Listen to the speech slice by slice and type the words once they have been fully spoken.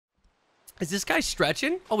Is this guy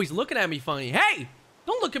stretching? Oh, he's looking at me funny. Hey,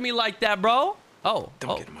 don't look at me like that, bro. Oh,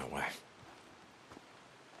 Don't get in my way.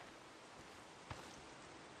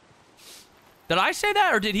 Did I say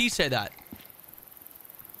that or did he say that?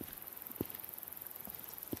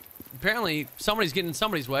 Apparently, somebody's getting in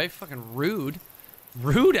somebody's way. Fucking rude.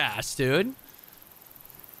 Rude ass, dude.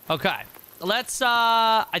 Okay. Let's,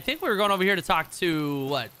 I think we were going over here to talk to,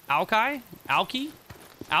 what, Alki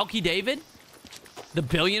David? The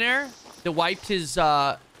billionaire that wiped his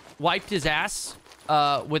ass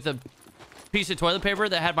with a piece of toilet paper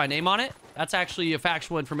that had my name on it. That's actually a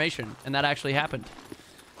factual information, and that actually happened.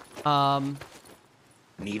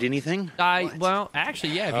 Need anything? Well,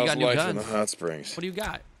 actually, yeah, if you got new guns. in the hot springs? What do you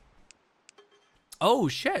got? Oh,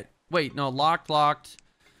 shit. Wait, no, locked.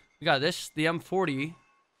 We got this, the M40.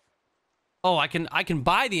 Oh, I can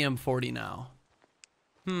buy the M40 now.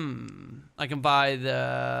 I can buy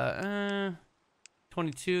the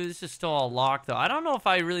 22. This is still all locked though. I don't know if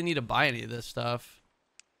I really need to buy any of this stuff.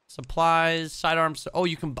 Supplies, sidearms. Oh,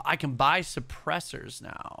 I can buy suppressors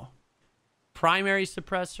now. Primary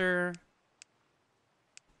suppressor.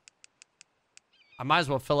 I might as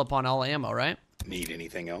well fill up on all ammo, right? Need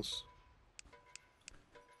anything else?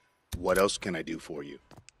 What else can I do for you?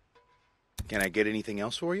 Can I get anything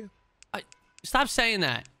else for you? Stop saying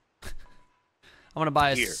that. I'm gonna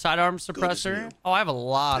buy a sidearm suppressor. Oh, I have a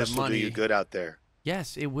lot of money. This will do you good out there.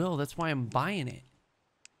 Yes, it will. That's why I'm buying it.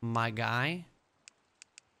 My guy.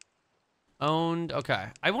 Owned. Okay.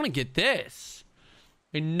 I want to get this.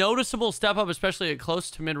 A noticeable step up, especially at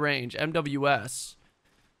close to mid-range. MWS.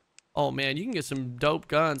 Oh, man. You can get some dope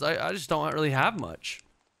guns. I just don't really have much.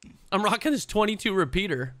 I'm rocking this 22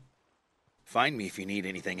 repeater. Find me if you need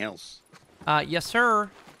anything else. Yes,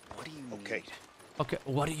 sir. What do you need? Okay.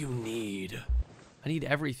 What do you need? I need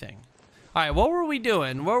everything. All right, what were we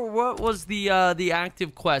doing? What was the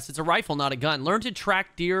active quest? It's a rifle, not a gun. Learn to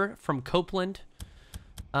track deer from Copeland.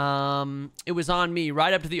 It was on me.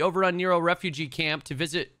 Ride up to the Overrun Nero refugee camp to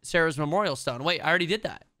visit Sarah's memorial stone. Wait, I already did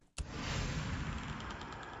that.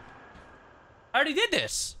 I already did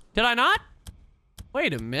this. Did I not?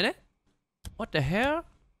 Wait a minute. What the hell?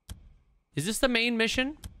 Is this the main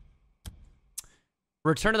mission?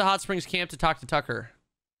 Return to the Hot Springs camp to talk to Tucker.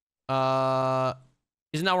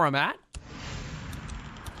 Isn't that where I'm at?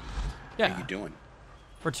 Yeah. How you doing?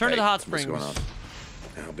 Return to the Hot Springs. What's going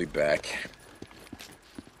on? I'll be back.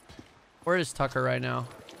 Where is Tucker right now?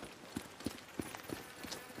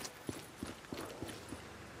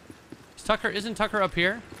 Isn't Tucker up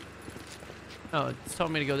here? Oh, it's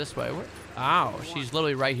telling me to go this way. Ow, she's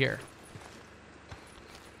literally right here.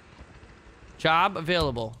 Job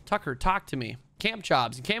available. Tucker, talk to me. Camp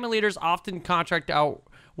jobs. Encampment leaders often contract out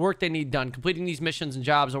work they need done. Completing these missions and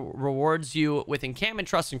jobs rewards you with encampment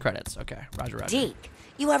trust and credits. Okay, roger. Deke,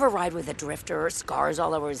 you ever ride with a drifter, scars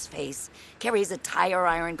all over his face, carries a tire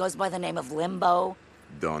iron, goes by the name of Limbo?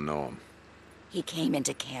 Don't know him. He came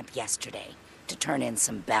into camp yesterday to turn in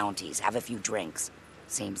some bounties, have a few drinks.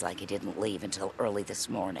 Seems like he didn't leave until early this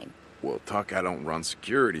morning. Well, Tuck, I don't run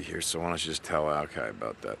security here, so why don't you just tell Alki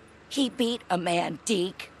about that? He beat a man,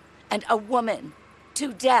 Deke, and a woman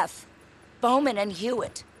to death. Bowman and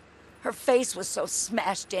Hewitt. Her face was so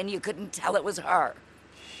smashed in you couldn't tell it was her.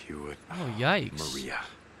 Hewitt. Oh, yikes. Maria,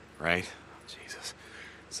 right? Jesus.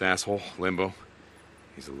 This asshole, Limbo.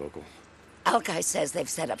 He's a local. Alki says they've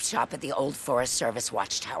set up shop at the old Forest Service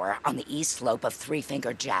watchtower on the east slope of Three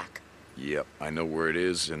Finger Jack. Yep, I know where it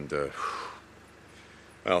is, and,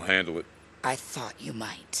 I'll handle it. I thought you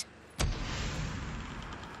might.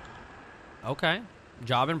 Okay.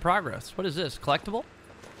 Job in progress. What is this? Collectible?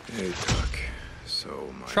 Hey, Tuck.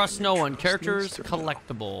 So much. Trust no one. Characters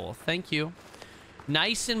collectible. Thank you.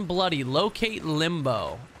 Nice and bloody. Locate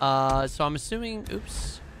Limbo. So I'm assuming...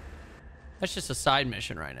 Oops. That's just a side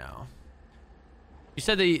mission right now. You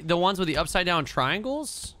said the ones with the upside down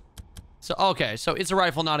triangles? So, okay. So it's a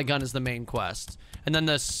rifle, not a gun is the main quest. And then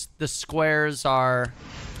the squares are...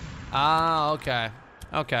 Ah, okay.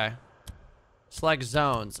 Okay. Select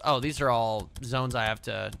zones. Oh, these are all zones I have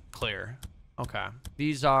to clear. Okay.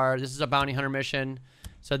 This is a bounty hunter mission.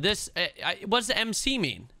 So this, what does the MC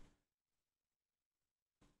mean?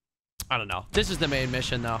 I don't know. This is the main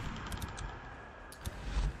mission though.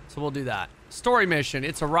 So we'll do that. Story mission.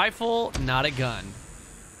 It's a rifle, not a gun.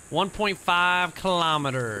 1.5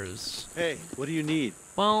 kilometers. Hey, what do you need?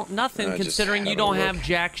 Well, nothing Just considering you having a don't look. have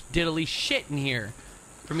jack diddly shit in here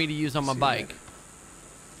for me to use on my bike.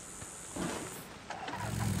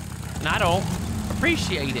 And I don't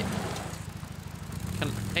appreciate it.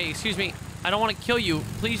 Hey, excuse me. I don't want to kill you.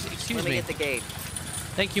 Please, excuse me. Let me get the gate.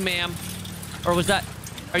 Thank you, ma'am. Or was that...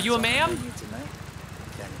 Are you a ma'am?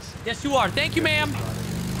 Yes, you are. Thank you, ma'am.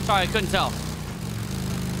 Sorry, I couldn't tell.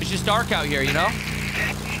 It's just dark out here, you know?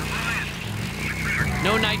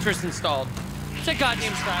 No nitrous installed. It's a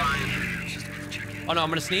goddamn trap. Oh, no, I'm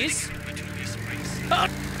gonna sneeze. Oh.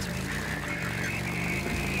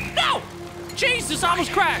 No! Jesus, I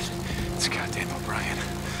almost crashed. It's goddamn O'Brien.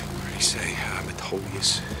 What did he say?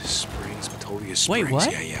 Metolius Springs. Metolius Springs. Wait,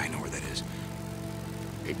 what? Yeah, I know where that is.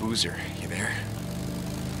 Hey, Boozer, you there?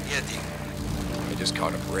 Yeah, Dean. I just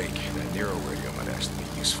caught a break. That Nero radio might actually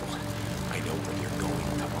be useful. I know where you're going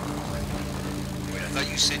tomorrow. Wait, I thought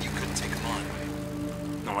you said you couldn't take him on.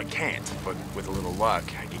 No, I can't. But with a little luck,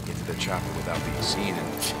 I can get to the chopper without being seen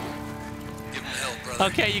and... Give him hell, brother.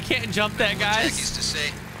 Okay, you can't jump that, What Jack guys. used to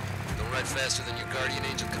say, go right faster than your guardian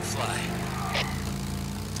angel can fly.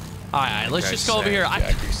 All right, let's just go over here.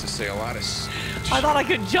 Jack used to say a lot of... I thought I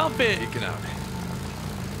could jump it. Speaking out.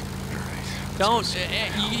 Don't.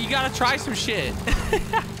 You gotta try some shit.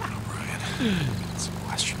 Some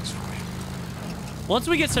questions for you. Once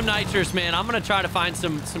we get some nitrous, man, I'm gonna try to find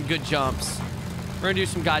some good jumps. We're gonna do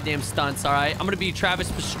some goddamn stunts, all right? I'm gonna be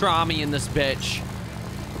Travis Pastrami in this bitch.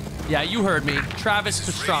 Yeah, you heard me. Travis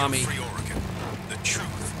Pastrami. Free Oregon. The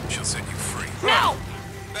truth shall set you free. No!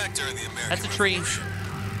 Back during the American That's a tree. Revolution,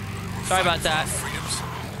 Sorry about that. freedoms.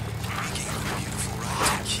 We gave the beautiful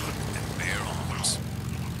right to keep and bear arms.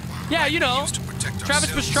 Yeah, you know. Used to protect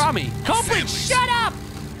Travis ourselves, Pastrami. our Copeland, families. shut up!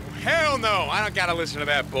 Hell no! I don't gotta listen to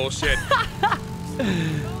that bullshit.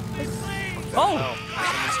 Oh.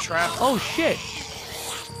 Someone's trapped. Oh, shit.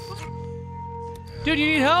 Dude, you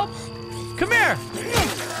need help? Come here.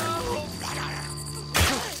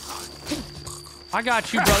 I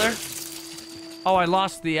got you, brother. Oh, I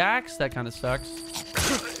lost the axe? That kind of sucks.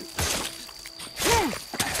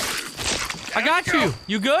 I got you.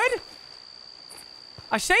 You good?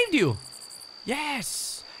 I saved you.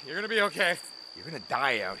 Yes. You're gonna be okay. You're gonna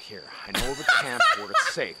die out here. I know of a camp where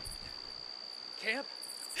it's safe. Camp?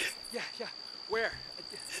 Yeah. Where?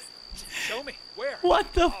 Show me. Where?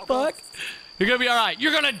 What the fuck? You're gonna be all right.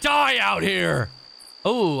 You're gonna die out here.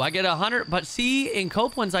 Oh, I get 100. But see, in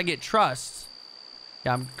Copeland's, I get trust.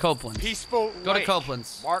 Yeah, I'm Copeland. Peaceful Go to Lake.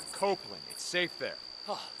 Copeland's. Mark Copeland. It's safe there.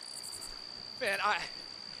 Oh, man, I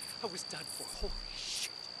was done for. Holy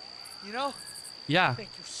shit. You know? Yeah. Thank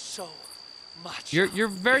you so much. You're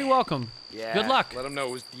very welcome. Yeah. Good luck. Let them know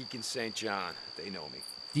it was Deacon St. John. They know me.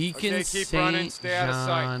 Deacon Okay, keep running. St. Stay out of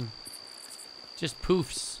sight. John. Just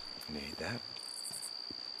poofs. Need that.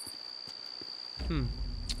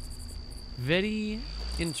 Very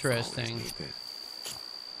interesting. Always need that.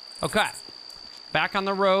 Okay. Back on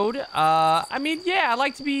the road. I mean, yeah, I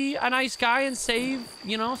like to be a nice guy and save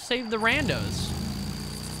the randos.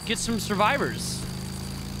 Get some survivors.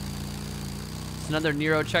 It's another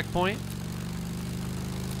Nero checkpoint.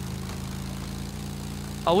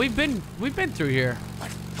 Oh, we've been through here.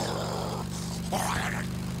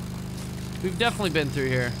 We've definitely been through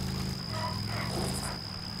here.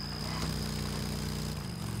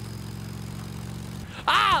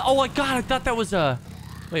 Ah! Oh my god, I thought that was a...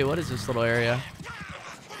 Wait, what is this little area?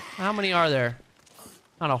 How many are there?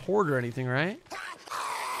 Not a horde or anything, right?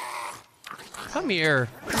 Come here.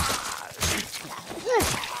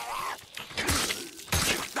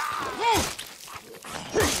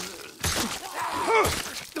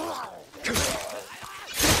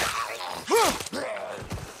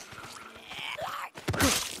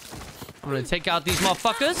 I'm gonna take out these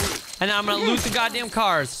motherfuckers, and then I'm gonna loot the goddamn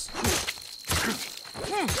cars.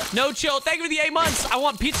 No chill. Thank you for the 8 months. I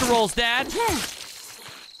want pizza rolls, Dad.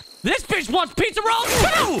 This bitch wants pizza rolls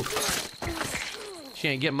too. She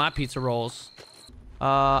ain't getting my pizza rolls.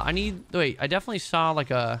 I need. Wait, I definitely saw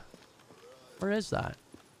like a. Where is that?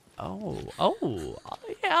 Oh,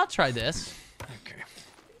 yeah. I'll try this. Okay.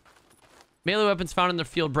 Melee weapons found in the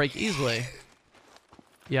field break easily.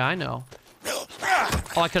 Yeah, I know.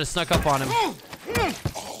 Oh, I could have snuck up on him.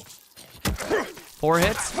 4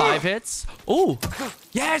 hits, 5 hits. Ooh,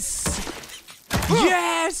 yes!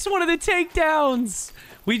 Yes! One of the takedowns!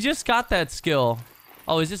 We just got that skill.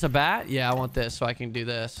 Oh, is this a bat? Yeah, I want this so I can do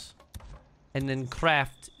this. And then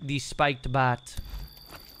craft the spiked bat.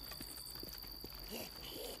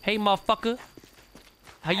 Hey, motherfucker.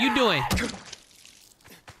 How you doing?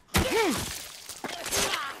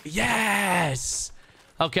 Yes!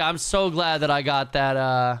 Okay, I'm so glad that I got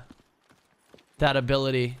that, that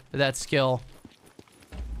ability, that skill.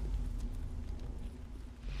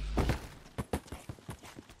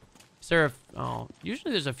 Is there a... Oh,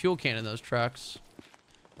 usually there's a fuel can in those trucks.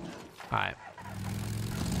 Alright.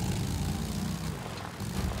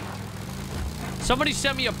 Somebody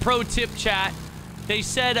sent me a pro tip, chat. They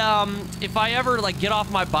said, if I ever, like, get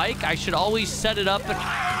off my bike, I should always set it up and...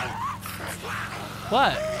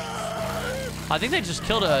 What? I think they just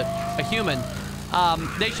killed a human.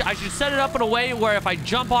 I should set it up in a way where if I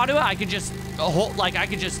jump onto it, I could just I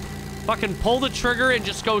could just fucking pull the trigger and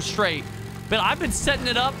just go straight. But I've been setting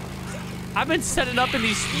it up. I've been setting it up in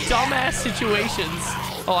these dumbass situations.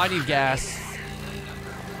 Oh, I need gas.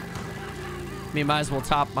 Me might as well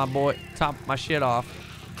top my shit off.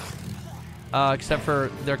 Except for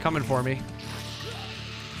they're coming for me.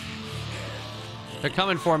 They're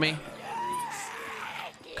coming for me.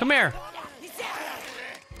 Come here.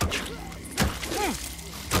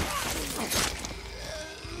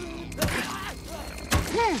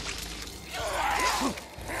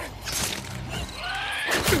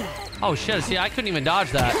 Oh shit, see, I couldn't even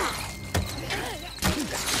dodge that.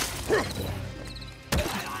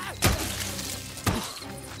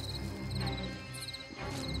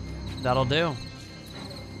 That'll do.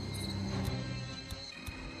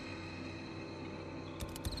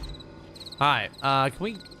 Alright, can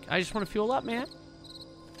we... I just want to fuel up, man.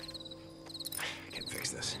 I can fix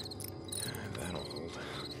this. That'll hold.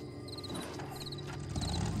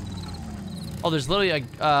 Oh, there's literally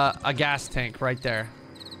a gas tank right there.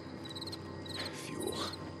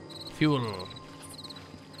 Fuel.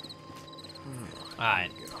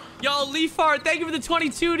 Alright. Yo, Leafheart, thank you for the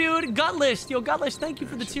 22, dude. Gutless. Yo, Gutless, thank you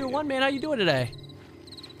for the tier 1, man. How you doing today?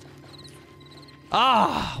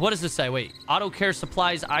 Ah, what does this say? Wait. Auto care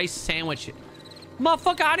supplies, ice sandwich.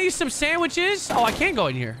 Motherfucker, I need some sandwiches. Oh, I can't go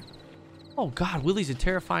in here. Oh, God. Willie's a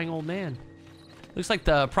terrifying old man. Looks like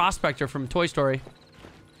the prospector from Toy Story.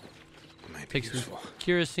 Might be Take some useful.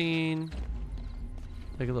 kerosene.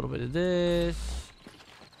 Take a little bit of this.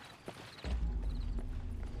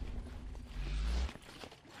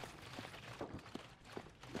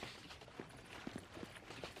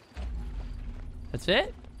 That's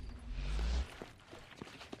it?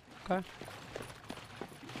 Okay.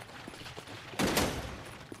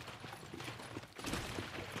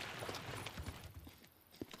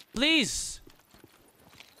 Please.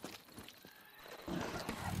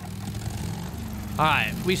 All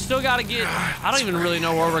right, we still got to get... I don't even really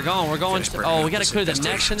know where we're going. We're going to... Oh, we got to clear the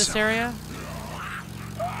next in this area?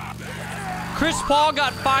 Chris Paul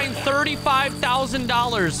got fined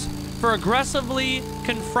 $35,000 for aggressively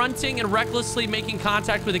confronting and recklessly making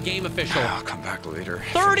contact with a game official. I'll come back later.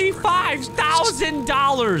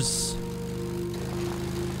 $35,000!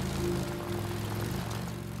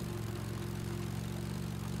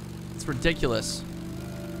 It's ridiculous.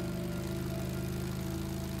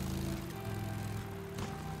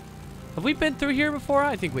 Have we been through here before?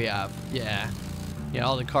 I think we have. Yeah. Yeah,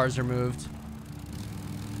 all the cars are moved.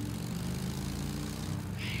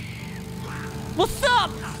 What's up?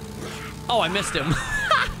 Oh, I missed him.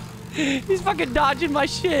 He's fucking dodging my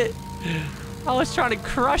shit. I was trying to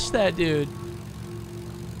crush that dude.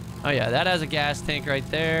 Oh, yeah, that has a gas tank right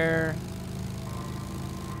there.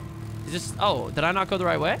 Is this... Oh, did I not go the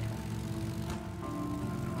right way?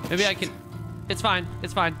 Maybe I can... It's fine.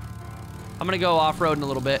 It's fine. I'm gonna go off-roading a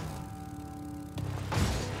little bit.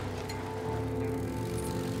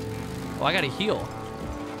 Oh, I gotta heal.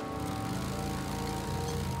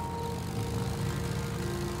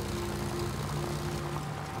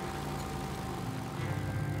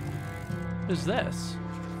 What is this?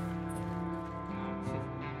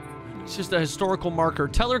 It's just a historical marker.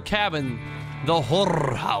 Teller Cabin, the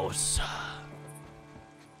horror house.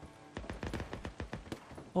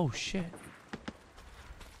 Oh, shit.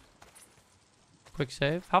 Quick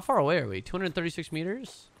save. How far away are we? 236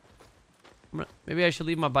 meters? Maybe I should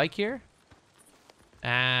leave my bike here?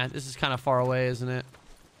 Ah, this is kind of far away, isn't it?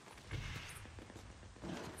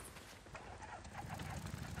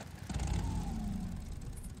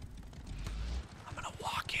 I'm gonna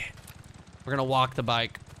walk it. We're gonna walk the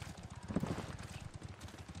bike.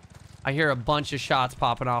 I hear a bunch of shots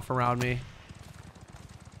popping off around me.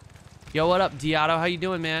 Yo, what up, Diato? How you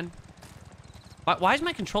doing, man? Why is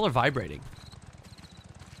my controller vibrating?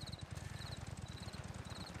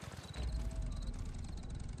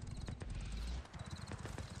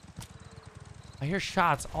 I hear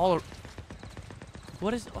shots all...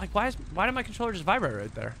 What is... Like, why did my controller just vibrate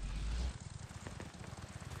right there?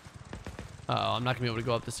 Uh-oh, I'm not gonna be able to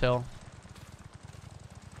go up this hill.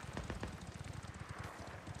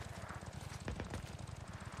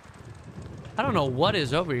 I don't know what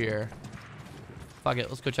is over here. Fuck it,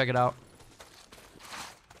 let's go check it out.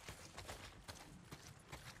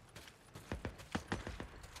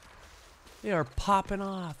 They are popping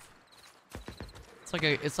off.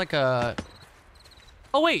 It's like a...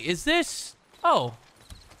 Oh wait, is this... Oh.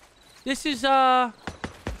 This is,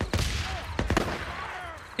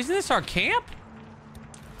 Isn't this our camp?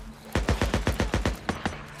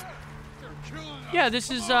 Yeah, this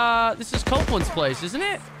is Copeland's place, isn't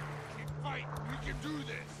it? Fight. We can do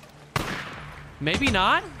this. Maybe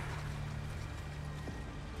not.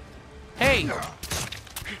 Hey.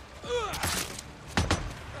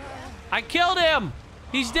 I killed him.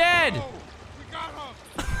 He's dead. We got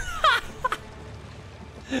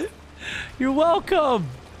him. You're welcome.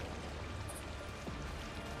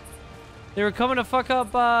 They were coming to fuck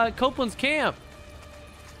up Copeland's camp.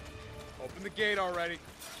 Open the gate already.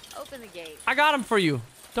 Open the gate. I got him for you.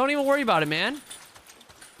 Don't even worry about it, man.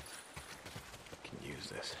 Can use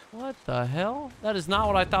this. What the hell? That is not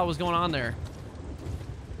what I thought was going on there.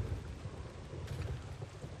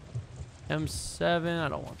 M7, I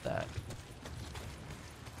don't want that.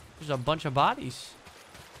 There's a bunch of bodies.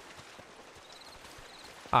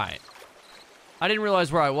 Alright. I didn't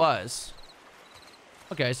realize where I was.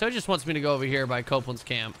 Okay, so it just wants me to go over here by Copeland's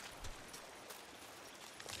camp.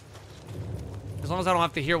 As long as I don't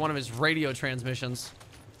have to hear one of his radio transmissions.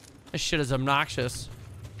 This shit is obnoxious.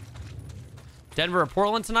 Denver or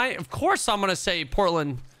Portland tonight? Of course I'm gonna say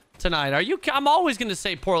Portland tonight. Are you? I'm always gonna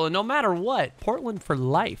say Portland, no matter what. Portland for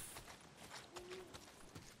life.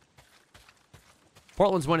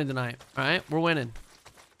 Portland's winning tonight. All right, we're winning.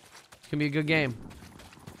 It's gonna be a good game,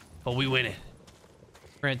 but we win it.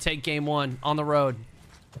 We're gonna take game one on the road.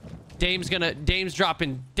 Dame's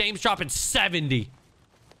dropping 70.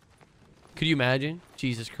 Could you imagine?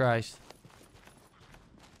 Jesus Christ.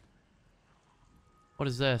 What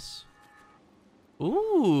is this?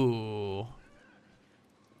 Ooh.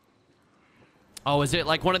 Oh, is it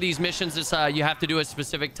like one of these missions that's you have to do a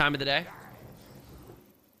specific time of the day?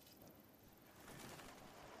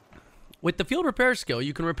 With the field repair skill,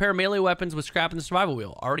 you can repair melee weapons with scrap in the survival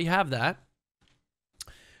wheel. Already have that.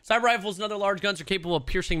 Cyber rifles and other large guns are capable of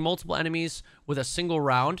piercing multiple enemies with a single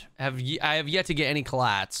round. I have yet to get any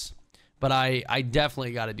collats, but I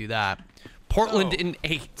definitely got to do that. Portland in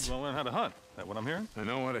 8. You want to learn how to hunt? That what I'm hearing? I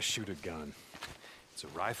know how to shoot a gun. It's a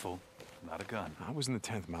rifle, not a gun. I was in the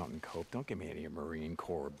 10th Mountain Cope. Don't give me any Marine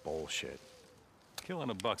Corps bullshit. Killing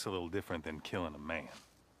a buck's a little different than killing a man.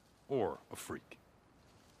 Or a freak.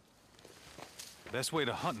 The best way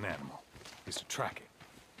to hunt an animal is to track it.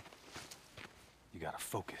 You gotta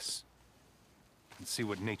focus and see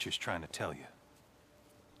what nature's trying to tell you.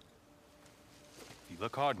 If you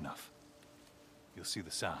look hard enough, you'll see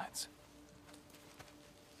the signs.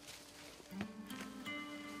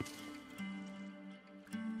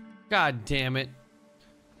 God damn it.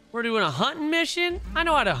 We're doing a hunting mission? I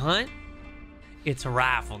know how to hunt. It's a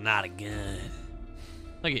rifle, not a gun.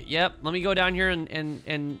 Look at, yep. Let me go down here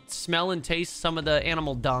and smell and taste some of the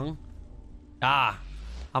animal dung. Ah,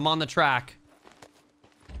 I'm on the track.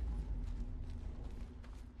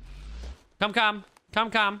 Come.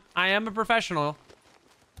 I am a professional.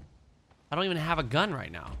 I don't even have a gun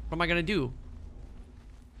right now. What am I gonna do?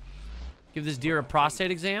 Give this deer a prostate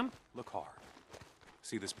exam? Look hard.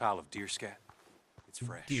 See this pile of deer scat? It's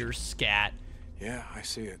fresh. Deer scat. Yeah, I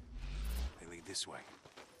see it. They lead this way.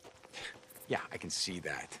 Yeah, I can see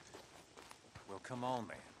that. Well, come on,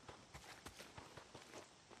 man.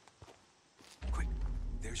 Quick,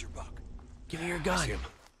 there's your buck. Give me your I gun. see him.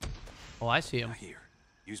 Oh, I see him. Now here,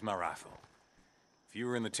 use my rifle. If you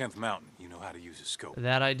were in the 10th Mountain, you know how to use a scope.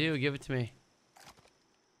 That I do. Give it to me.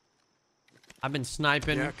 I've been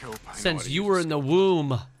sniping Yeah, Cope, I know since how to you use were a in the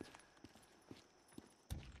womb.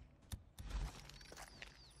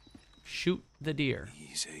 Shoot the deer.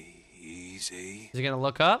 Easy, easy. Is it gonna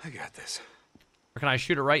look up? I got this. Or can I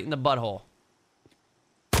shoot it right in the butthole?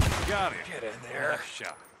 Got it. Get in there. Nice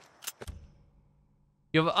shot.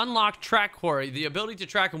 You have unlocked track quarry, the ability to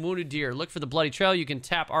track a wounded deer. Look for the bloody trail. You can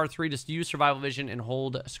tap R3 to use survival vision and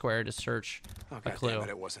hold square to search Oh, a God clue. damn it,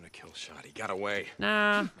 it wasn't a kill shot. He got away.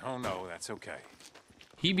 Nah, Oh, no, that's okay.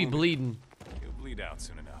 he be bleeding. He'll bleed out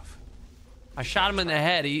soon enough. I shot him in the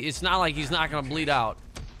head. It's not like he's not gonna bleed out.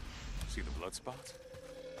 See the blood spots?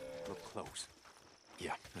 Look close.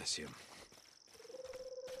 Yeah, I see him.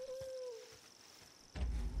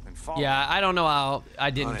 And follow. Yeah, I don't know how I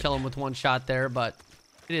didn't On it. kill him with one shot there, but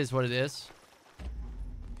it is what it is.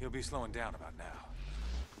 He'll be slowing down about now.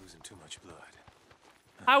 Losing too much blood.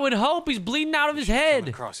 I would hope he's bleeding out of his Come head.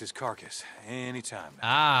 across his carcass anytime now.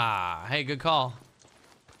 Ah, hey, good call.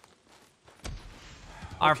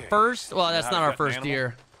 Our Okay. first, well, that's How not to our gut an first animal?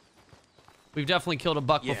 deer. We've definitely killed a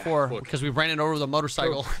buck Yeah, before look. because we ran it over with a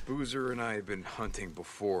motorcycle. Cope, Boozer and I have been hunting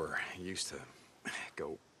before. He used to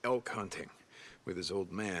go elk hunting with his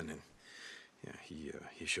old man, and yeah,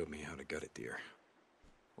 he showed me how to gut a deer.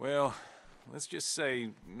 Well, let's just say,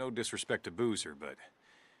 no disrespect to Boozer, but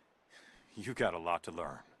you got a lot to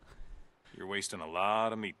learn. You're wasting a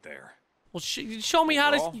lot of meat there. Well, show me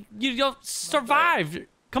how to you survive.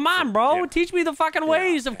 Come on, bro. Teach me the fucking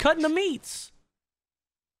ways of cutting the meats.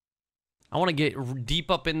 I want to get deep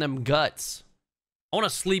up in them guts. I want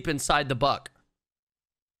to sleep inside the buck.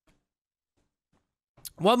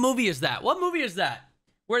 What movie is that? What movie is that?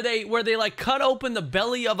 Where they like cut open the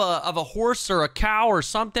belly of a horse or a cow or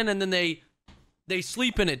something, and then they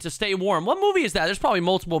sleep in it to stay warm. What movie is that? There's probably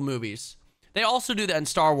multiple movies. They also do that in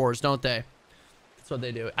Star Wars, don't they? That's what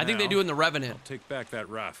they do. I think they do in The Revenant. I'll take back that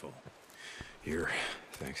rifle. Here,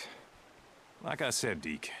 thanks. Like I said,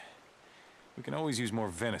 Deke, we can always use more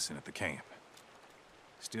venison at the camp.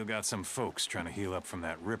 Still got some folks trying to heal up from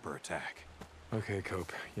that Ripper attack. Okay,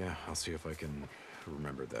 Cope. Yeah, I'll see if I can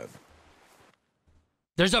remember that.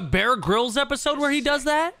 There's a Bear Grylls episode where he does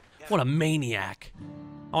that? What a maniac.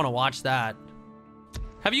 I want to watch that.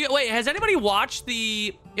 Has anybody watched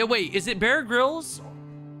the... wait, is it Bear Grylls?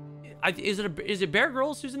 Is it Bear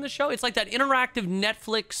Grylls who's in the show? It's like that interactive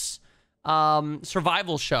Netflix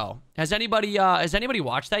survival show. Has anybody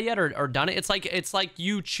watched that yet or done it? It's like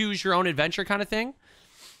you choose your own adventure kind of thing.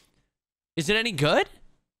 Is it any good?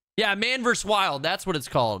 Yeah, Man vs. Wild. That's what it's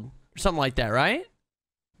called. Or something like that, right?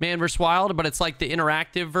 Man vs. Wild, but it's like the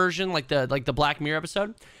interactive version, like the Black Mirror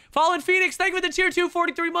episode. Fallen Phoenix, thank you for the tier 2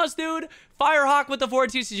 43 months, dude. Firehawk with the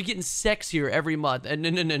 42 says you're getting sexier every month. And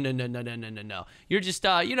no. You're just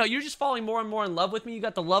you're just falling more and more in love with me. You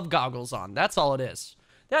got the love goggles on. That's all it is.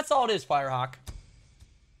 That's all it is, Firehawk.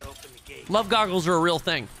 Love goggles are a real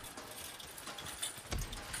thing.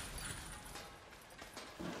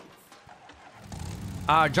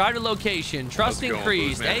 Drive to location. Trust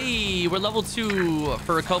increased. Hey, we're level 2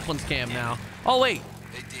 for a Copeland's camp now. Oh, wait.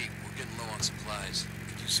 Hey, Deke, we're getting low on supplies.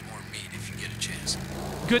 Could use some more meat if you get a chance.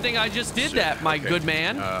 Good thing I just did that, my good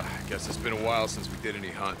man. Guess it's been a while since we did any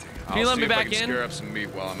hunting. Can you let me back in? Scare up some meat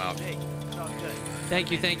while I'm out. Hey, it's all good.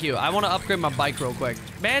 Thank you. I want to upgrade my bike real quick.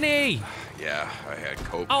 Manny! Yeah, I had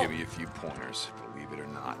Cope give me a few pointers, believe it or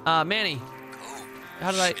not. Manny.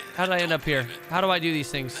 How did I end up here? How do I do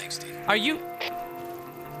these things? Thanks, Deke. Are you...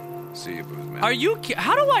 See you, booze man. Are you...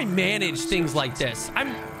 How do I manage things like this? I'm...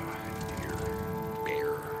 Deer,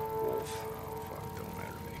 bear, wolf. Oh, fuck, don't matter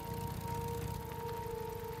to me.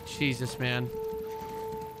 Jesus, man.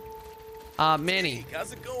 Manny.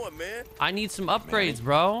 How's it going, man? I need some upgrades,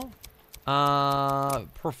 bro.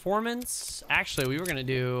 Performance. Actually, we were gonna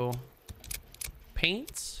do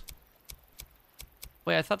paints.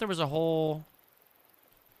 Wait, I thought there was a whole...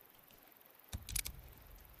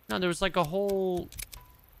 No, there was like a whole...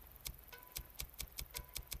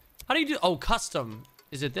 How do you do... Oh, custom.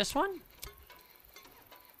 Is it this one?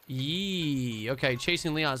 Yee. Okay,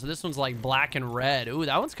 Chasing Leon. So this one's like black and red. Ooh,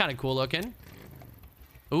 that one's kind of cool looking.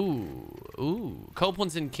 Ooh.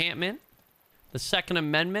 Copeland's encampment. The Second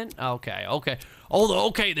Amendment. Okay. Oh,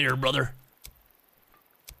 okay there, brother.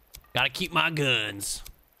 Gotta keep my guns.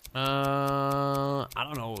 I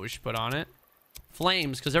don't know what we should put on it.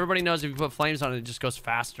 Flames, because everybody knows if you put flames on it, it just goes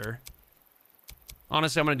faster.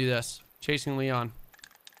 Honestly, I'm gonna do this. Chasing Leon.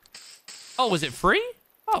 Oh, was it free?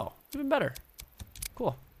 Oh, even better.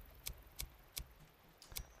 Cool.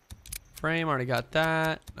 Frame, already got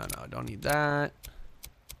that. No, don't need that.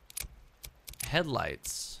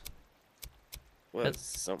 Headlights. What, is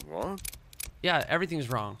something wrong? Yeah, everything's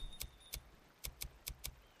wrong.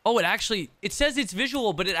 Oh, it says it's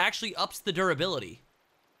visual, but it actually ups the durability.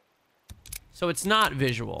 So it's not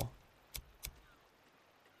visual.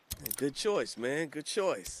 Good choice, man. Good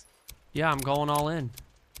choice. Yeah, I'm going all in.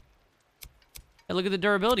 Hey, look at the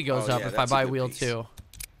durability goes up if I buy wheel 2.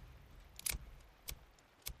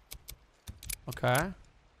 Okay.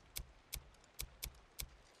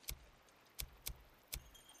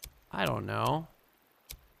 I don't know.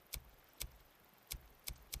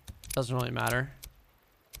 Doesn't really matter.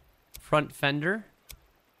 Front fender.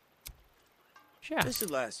 Yeah. This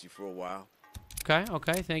should last you for a while.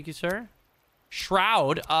 Okay. Thank you, sir.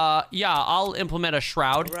 Shroud. Yeah, I'll implement a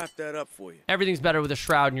shroud. I'll wrap that up for you. Everything's better with a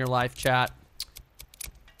shroud in your life, chat.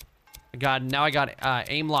 Now I got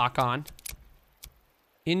aim lock on.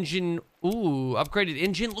 Engine. Ooh, upgraded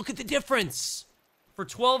engine. Look at the difference. For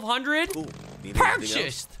 1,200. Cool. Need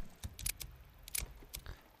Purchased.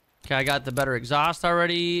 Okay, I got the better exhaust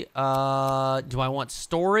already. Do I want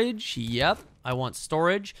storage? Yep, I want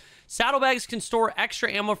storage. Saddlebags can store extra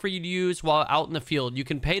ammo for you to use while out in the field. You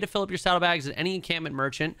can pay to fill up your saddlebags at any encampment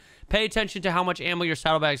merchant. Pay attention to how much ammo your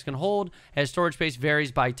saddlebags can hold, as storage space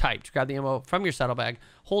varies by type. To grab the ammo from your saddlebag,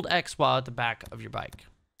 hold X while at the back of your bike.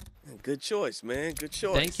 Good choice, man. Good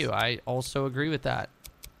choice. Thank you. I also agree with that.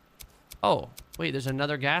 Oh, wait, there's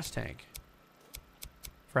another gas tank.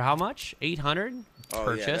 For how much? 800? Oh,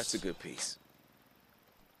 Purchased. yeah, that's a good piece.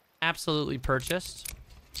 absolutely purchased.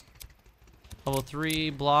 Level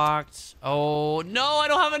 3 blocked. Oh, no, I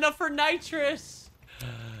don't have enough for nitrous.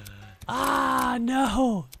 Ah,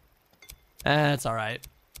 no. That's all right.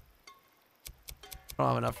 I don't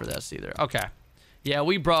have enough for this either. Okay. Yeah,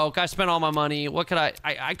 we broke. I spent all my money. What could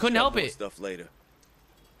I couldn't help it. Stuff later.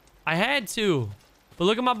 I had to. But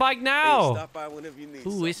look at my bike Hey, now. stop by whenever you need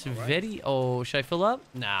Ooh, it's something, all right? very... Oh, should I fill up?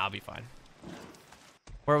 Nah, I'll be fine.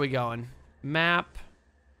 Where are we going? Map.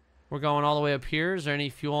 We're going all the way up here. Is there any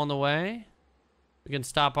fuel on the way? We can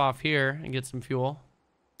stop off here and get some fuel.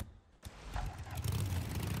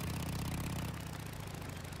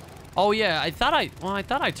 Oh, yeah. I thought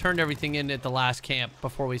I turned everything in at the last camp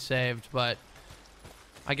before we saved, but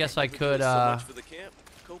I guess I could, So much for the camp.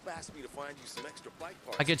 Cope asked me to find you some extra bike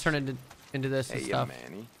parts. I could turn into this and Hey, stuff.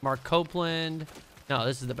 Manny. Mark Copeland. No,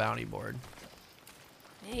 this is the bounty board.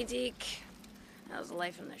 Hey, Deke. How's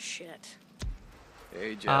life in the shit?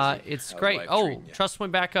 Hey, Jesse. It's How's great. life Oh, treating ya? trust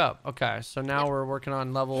went back up. Okay, so now we're working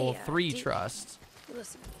on level Hey, 3 Deke. trust.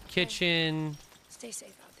 Listen. okay? Kitchen, Stay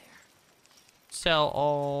safe out there. sell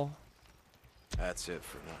all. That's it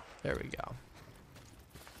for now. There we go.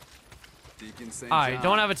 Deacon St. All right,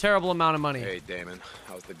 don't have a terrible amount of money. Hey, Damon.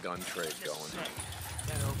 How's the gun trade going?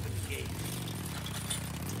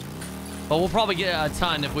 But we'll probably get a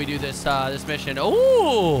ton if we do this this mission.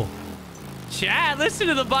 Ooh! Chad, listen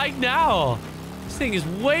to the bike now. This thing is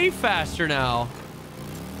way faster now.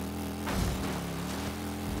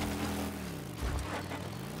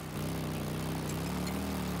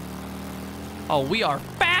 Oh, we are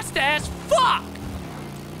fast as fuck!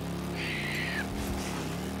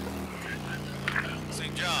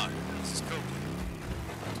 St. John, this is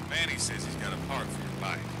Copeland. Manny says he's got a part for your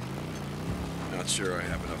bike. Not sure I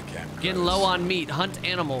have enough camp credits. Getting low on meat, hunt When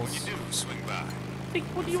you animals. do, swing by.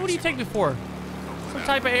 What do you take me for? Some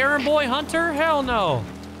type of errand boy hunter? Hell no.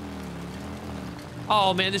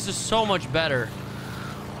 Oh man, this is so much better.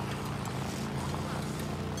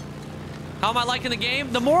 How am I liking the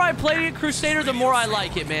game? The more I play it, Crusader, the more I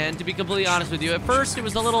like it, man. To be completely honest with you, at first it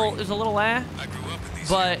was a little, I grew up in these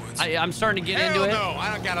but woods. I'm starting to get Hell into it. no,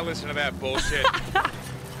 I don't gotta listen to that bullshit.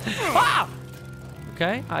 Ah!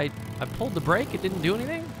 Okay, I pulled the brake. It didn't do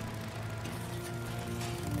anything.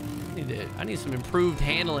 I need some improved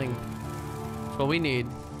handling. That's what we need.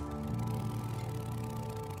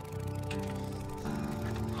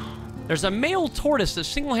 There's a male tortoise that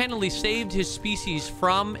single-handedly saved his species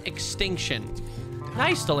from extinction.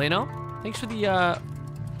 Nice, Delano. Thanks for the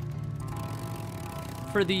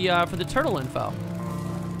turtle info.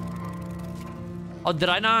 Oh, did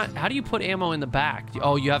I not? How do you put ammo in the back?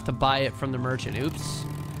 Oh, you have to buy it from the merchant. Oops.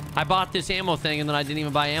 I bought this ammo thing and then I didn't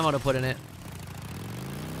even buy ammo to put in it.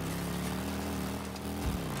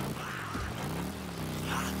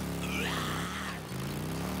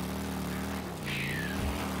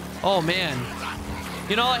 Oh man,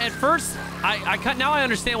 you know, at first now I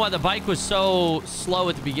understand why the bike was so slow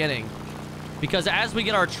at the beginning, because as we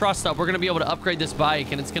get our trust up, we're gonna be able to upgrade this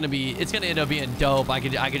bike, and it's gonna end up being dope. I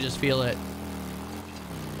could just feel it.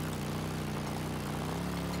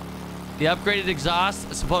 The upgraded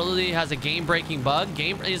exhaust supposedly has a game-breaking bug.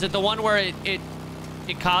 Is it the one where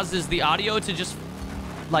it causes the audio to just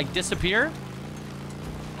like disappear?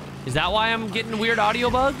 Is that why I'm getting weird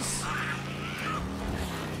audio bugs?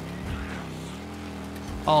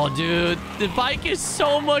 Oh, dude, the bike is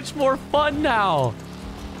so much more fun now.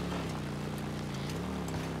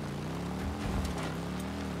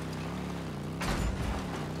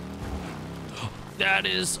 That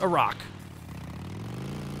is a rock.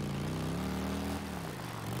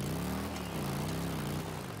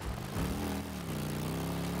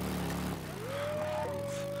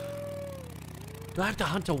 Do I have to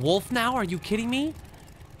hunt a wolf now? Are you kidding me?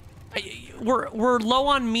 We're low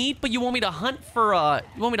on meat, but you want me to hunt for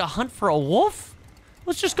a wolf?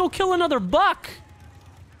 Let's just go kill another buck.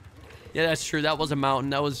 Yeah, that's true. That was a mountain.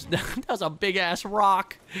 That was that was a big ass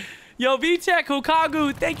rock. Yo, VTech,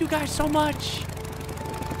 Hokagu, thank you guys so much.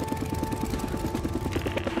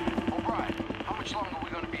 Alright, how much longer are we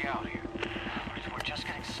gonna be out here? We're just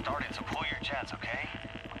getting started, so pull your jets, okay?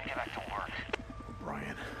 Let me get back to work.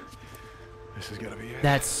 Brian, this is gonna be it.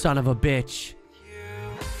 That son of a bitch.